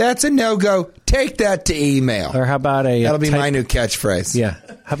that. That's a no-go. Take that to email. Or how about a... That'll be my new catchphrase. Yeah.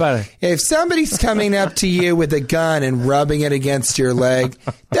 How about a... If somebody's coming up to you with a gun and rubbing it against your leg,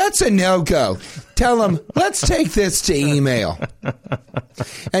 that's a no-go. Tell them, let's take this to email.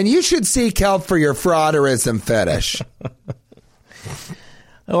 And you should seek help for your frauderism fetish.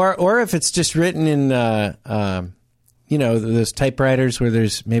 Or if it's just written in, those typewriters where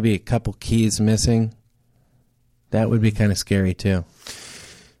there's maybe a couple keys missing, that would be kind of scary too.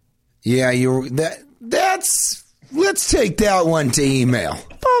 Yeah, let's take that one to email.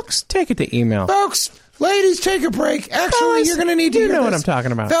 Folks, take it to email. Folks, ladies, take a break. Actually, Fellas, you're going to need to you hear know what this. I'm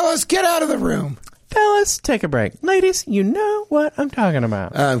talking about. Fellas, get out of the room. Fellas, take a break. Ladies, you know what I'm talking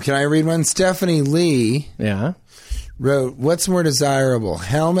about. Can I read one? Stephanie Lee wrote, what's more desirable,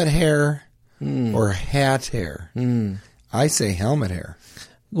 helmet hair or hat hair? I say helmet hair.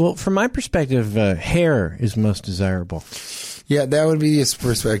 Well, from my perspective, hair is most desirable. Yeah, that would be his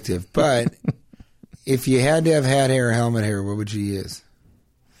perspective. But if you had to have hat hair or helmet hair, what would you use?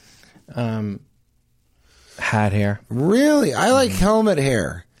 Hat hair. Really? I like helmet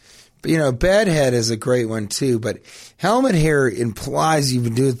hair. You know, bed head is a great one too, but helmet hair implies you've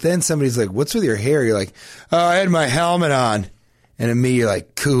been doing it. Then somebody's like, what's with your hair? You're like, oh, I had my helmet on. And to me, you're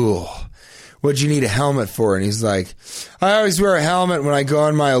like, cool. What'd you need a helmet for? And he's like, I always wear a helmet when I go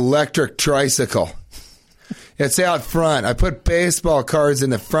on my electric tricycle. It's out front. I put baseball cards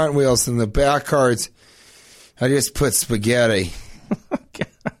in the front wheels, and the back cards, I just put spaghetti.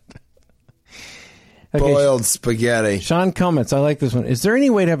 Boiled spaghetti. Sean Comets, I like this one. Is there any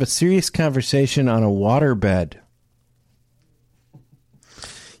way to have a serious conversation on a waterbed?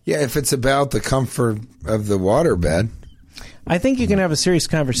 Yeah, if it's about the comfort of the waterbed. I think you can have a serious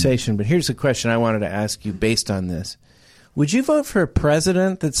conversation, but here's the question I wanted to ask you based on this. Would you vote for a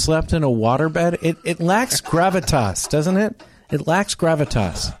president that slept in a waterbed? It lacks gravitas, doesn't it? It lacks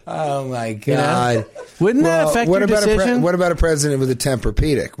gravitas. Oh, my God. You know? Wouldn't that affect your decision? What about a president with a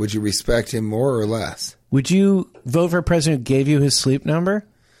Tempur-Pedic? Would you respect him more or less? Would you vote for a president who gave you his sleep number?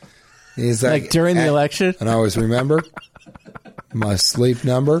 He's like during the election? And I always remember, my sleep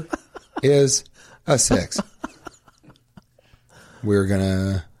number is a 6. We're going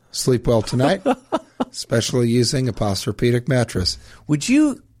to sleep well tonight, especially using a Posturepedic mattress. Would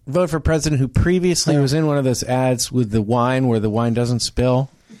you vote for a president who previously was in one of those ads with the wine where the wine doesn't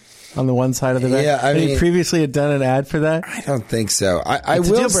spill on the one side of the bed? Yeah, I mean, he previously had done an ad for that? I don't think so. I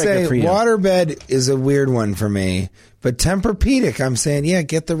will say waterbed is a weird one for me, but Tempur-Pedic, I'm saying, yeah,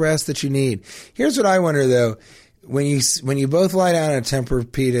 get the rest that you need. Here's what I wonder, though. When you both lie down in a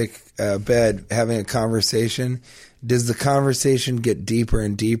Tempur-Pedic bed having a conversation, does the conversation get deeper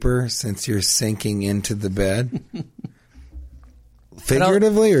and deeper since you're sinking into the bed?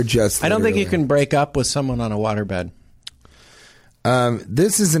 Figuratively or just literally? I don't think you can break up with someone on a waterbed.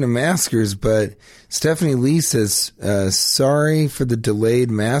 This isn't a Maskers, but Stephanie Lee says, sorry for the delayed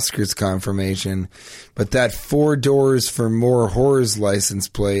Maskers confirmation, but that 4 doors for more horrors license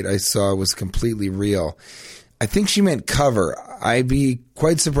plate I saw was completely real. I think she meant cover. I'd be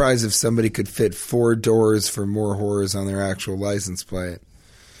quite surprised if somebody could fit 4 doors for more horrors on their actual license plate.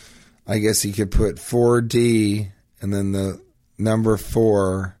 I guess you could put 4D and then the number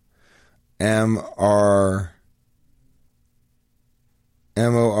 4 MR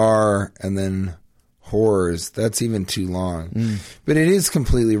MOR and then horrors. That's even too long. But it is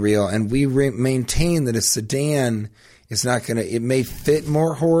completely real, and we maintain that a sedan is not going to... It may fit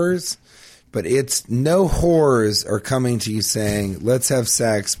more horrors, but it's no horrors are coming to you saying, let's have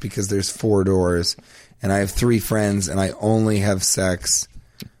sex because there's 4 doors and I have 3 friends, and I only have sex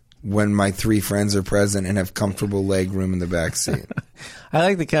when my 3 friends are present and have comfortable leg room in the back seat. I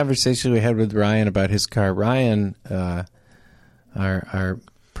like the conversation we had with Ryan about his car. Ryan, our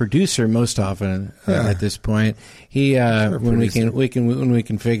producer, most often at this point, he when we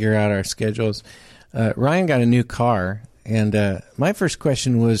can figure out our schedules. Ryan got a new car, and my first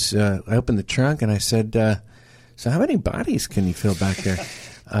question was, I opened the trunk and I said, "So how many bodies can you fill back there?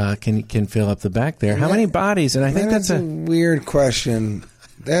 Can fill up the back there? How many bodies?" And I think that's a weird question.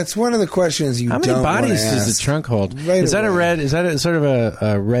 That's one of the questions you don't want to ask. How many bodies does the trunk hold? Right Is that a sort of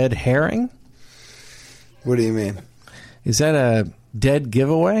a red herring? What do you mean? Is that a dead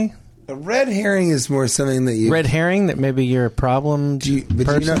giveaway? A red herring is more something that you... Red herring, that maybe you're a problem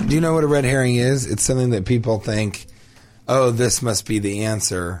person? Do you know what a red herring is? It's something that people think, oh, this must be the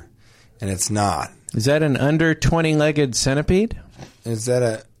answer, and it's not. Is that an under 20-legged centipede? Is that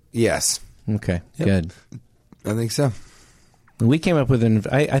a... Yes. Okay, Yep. good. I think so. We came up with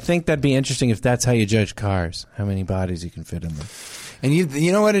I think that'd be interesting if that's how you judge cars, how many bodies you can fit in them. And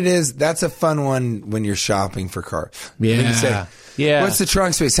you know what it is? That's a fun one when you're shopping for cars. Yeah. When you say, what's the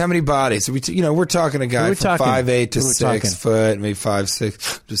trunk space? How many bodies? We're talking a guy from 5'8" to 6 foot, maybe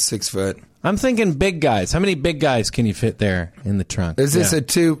 5'6", to 6 foot. I'm thinking big guys. How many big guys can you fit there in the trunk? Is this a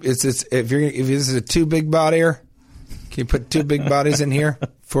two? If this is a 2 big bodyer, can you put 2 big bodies in here?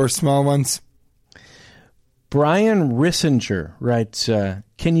 4 small ones. Brian Rissinger writes,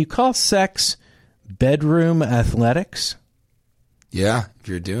 can you call sex bedroom athletics? Yeah, if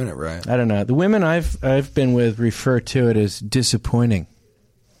you're doing it right. I don't know. The women I've been with refer to it as disappointing.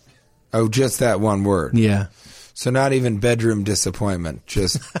 Oh, just that one word. Yeah. So not even bedroom disappointment,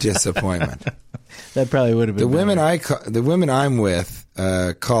 just disappointment. That probably would have been the women I'm with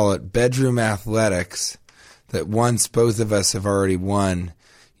call it bedroom athletics. That once both of us have already won,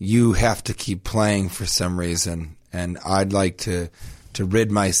 you have to keep playing for some reason, and I'd like to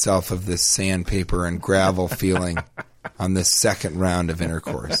rid myself of this sandpaper and gravel feeling on this second round of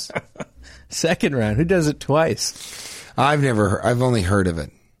intercourse. Second round? Who does it twice? I've only heard of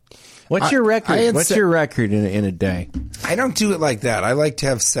it. What's your record? What's your record in a day? I don't do it like that. I like to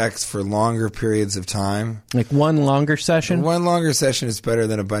have sex for longer periods of time. Like one longer session? One longer session is better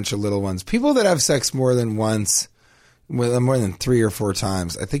than a bunch of little ones. People that have sex more than once, more than 3 or 4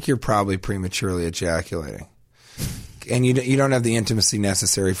 times, I think you're probably prematurely ejaculating. And you don't have the intimacy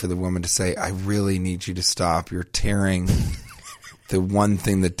necessary for the woman to say, I really need you to stop. You're tearing the one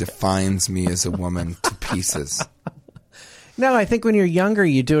thing that defines me as a woman to pieces. No, I think when you're younger,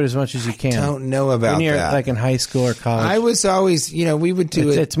 you do it as much as you can. I don't know about that. When you're like in high school or college. I was always, we would do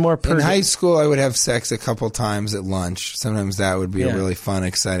it. It's more in high school, I would have sex a couple times at lunch. Sometimes that would be a really fun,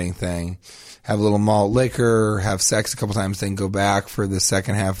 exciting thing. Have a little malt liquor, have sex a couple times, then go back for the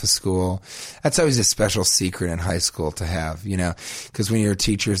second half of school. That's always a special secret in high school to have, because when your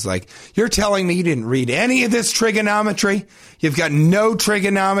teacher's like, you're telling me you didn't read any of this trigonometry? You've got no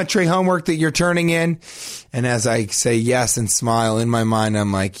trigonometry homework that you're turning in? And as I say yes and smile, in my mind,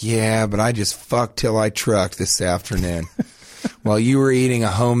 I'm like, yeah, but I just fucked till I trucked this afternoon. While you were eating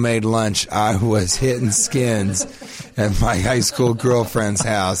a homemade lunch, I was hitting skins at my high school girlfriend's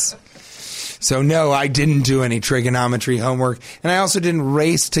house. So no, I didn't do any trigonometry homework. And I also didn't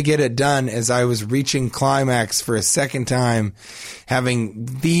race to get it done as I was reaching climax for a second time, having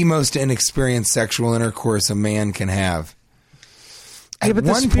the most inexperienced sexual intercourse a man can have. At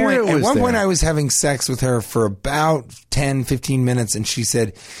one point, I was having sex with her for about 10, 15 minutes, and she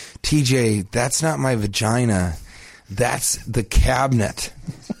said, TJ, that's not my vagina. That's the cabinet.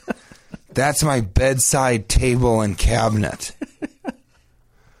 That's my bedside table and cabinet.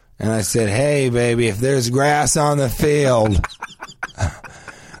 And I said, hey, baby, if there's grass on the field,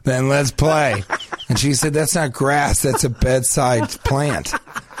 then let's play. And she said, that's not grass. That's a bedside plant.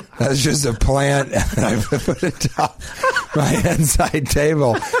 That's just a plant. And I put it on my bedside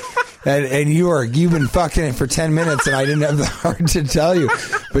table. And you've been fucking it for 10 minutes, and I didn't have the heart to tell you.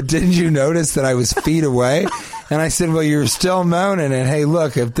 But didn't you notice that I was feet away? And I said, well, you're still moaning. And hey,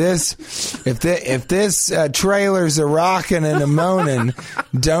 look, if this trailer's a rocking and a moaning,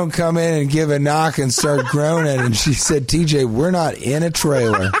 don't come in and give a knock and start groaning. And she said, TJ, we're not in a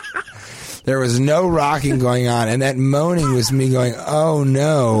trailer. There was no rocking going on, and that moaning was me going, oh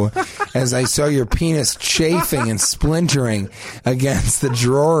no, as I saw your penis chafing and splintering against the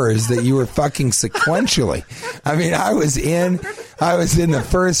drawers that you were fucking sequentially. I mean, I was in the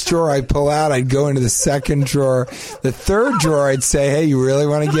first drawer I'd pull out, I'd go into the second drawer. The third drawer I'd say, hey, you really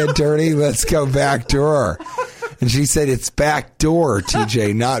want to get dirty? Let's go back drawer. And she said, it's back door,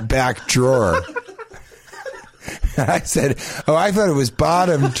 TJ, not back drawer. I said, oh, I thought it was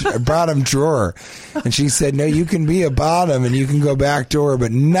bottom drawer. And she said, no, you can be a bottom and you can go back door,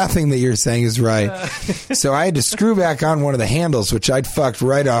 but nothing that you're saying is right. So I had to screw back on one of the handles, which I'd fucked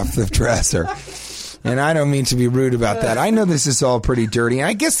right off the dresser. And I don't mean to be rude about that. I know this is all pretty dirty. And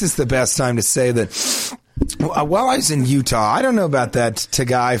I guess this is the best time to say that while I was in Utah, I don't know about that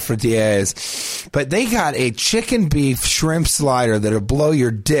Tagay Fritters, but they got a chicken beef shrimp slider that'll blow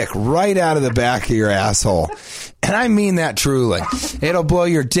your dick right out of the back of your asshole. And I mean that truly. It'll blow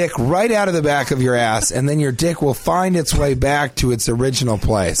your dick right out of the back of your ass, and then your dick will find its way back to its original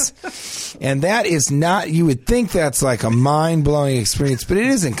place. And that is not, you would think that's like a mind-blowing experience, but it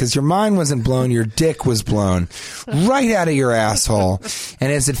isn't, because your mind wasn't blown, your dick was blown right out of your asshole.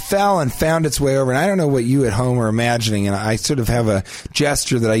 And as it fell and found its way over, and I don't know what you at home are imagining, and I sort of have a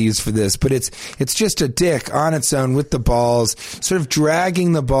gesture that I use for this, but it's just a dick on its own with the balls, sort of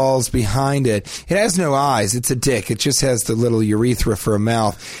dragging the balls behind it. It has no eyes. It's a dick. It just has the little urethra for a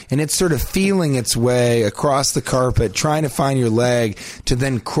mouth, and it's sort of feeling its way across the carpet, trying to find your leg to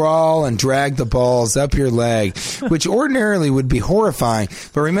then crawl and drag the balls up your leg, which ordinarily would be horrifying.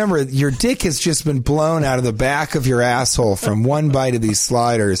 But remember, your dick has just been blown out of the back of your asshole from one bite of these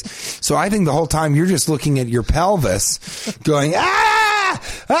sliders. So I think the whole time you're just looking at your pelvis going,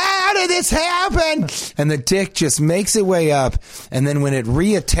 how did this happen? And the dick just makes its way up, and then when it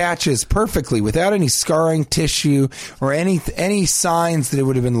reattaches perfectly without any scarring tissue or any signs that it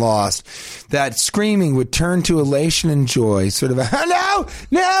would have been lost, that screaming would turn to elation and joy, sort of a,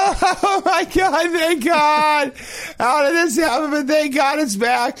 no, oh my God, thank God, how did this happen? But thank God it's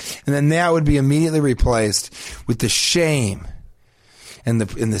back. And then that would be immediately replaced with the shame and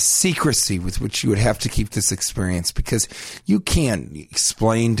the secrecy with which you would have to keep this experience, because you can't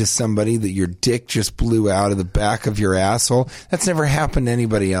explain to somebody that your dick just blew out of the back of your asshole. That's never happened to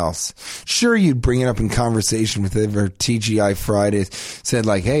anybody else. Sure, you'd bring it up in conversation with ever TGI Fridays, said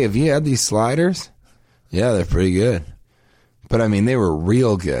like, hey, have you had these sliders? Yeah, they're pretty good. But I mean, they were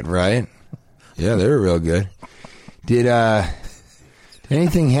real good, right? Yeah, they were real good. Did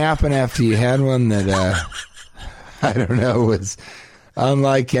anything happen after you had one that, I don't know, was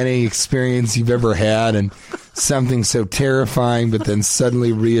unlike any experience you've ever had, and something so terrifying but then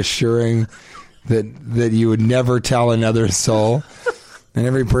suddenly reassuring that you would never tell another soul? And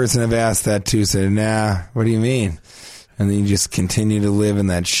every person I've asked that to said, nah, what do you mean? And then you just continue to live in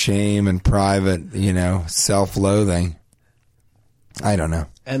that shame and private, self-loathing. I don't know.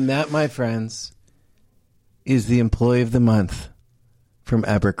 And that, my friends, is the employee of the month from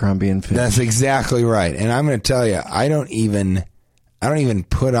Abercrombie & Fitch. That's exactly right. And I'm going to tell you, I don't even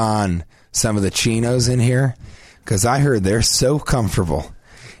put on some of the chinos in here, because I heard they're so comfortable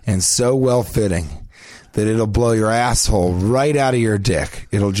and so well-fitting that it'll blow your asshole right out of your dick.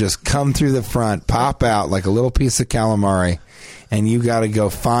 It'll just come through the front, pop out like a little piece of calamari, and you got to go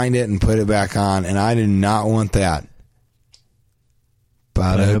find it and put it back on, and I do not want that.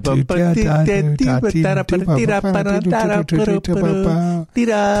 I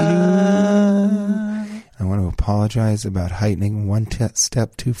want to apologize about heightening one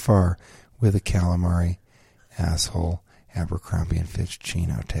step too far with a calamari asshole Abercrombie & Fitch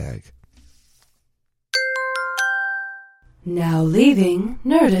chino tag. Now leaving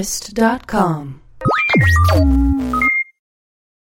Nerdist.com.